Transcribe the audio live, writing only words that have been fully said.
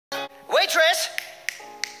Waitress!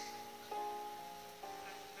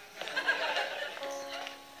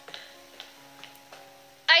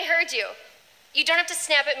 I heard you. You don't have to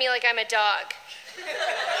snap at me like I'm a dog.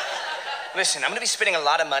 Listen, I'm gonna be spending a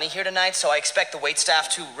lot of money here tonight, so I expect the waitstaff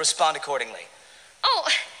to respond accordingly. Oh,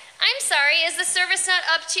 I'm sorry. Is the service not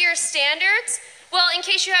up to your standards? Well, in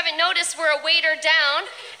case you haven't noticed, we're a waiter down,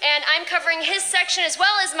 and I'm covering his section as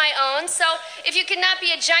well as my own, so if you could not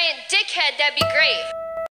be a giant dickhead, that'd be great.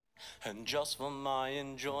 And just for my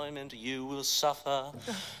enjoyment, you will suffer,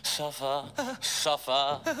 suffer,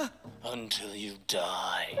 suffer, until you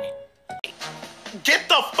die. Get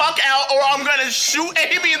the fuck out or I'm gonna shoot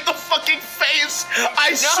Amy in the fucking face!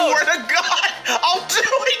 I swear to God! I'll do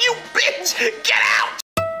it, you bitch! Get out!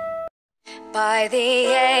 By the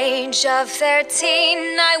age of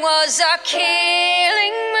 13, I was a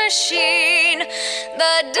killing machine,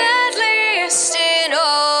 the deadliest in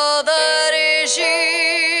all the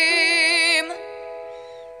regime.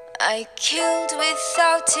 I killed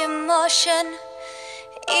without emotion,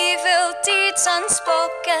 evil deeds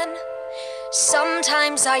unspoken.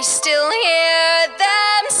 Sometimes I still hear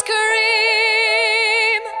them scream.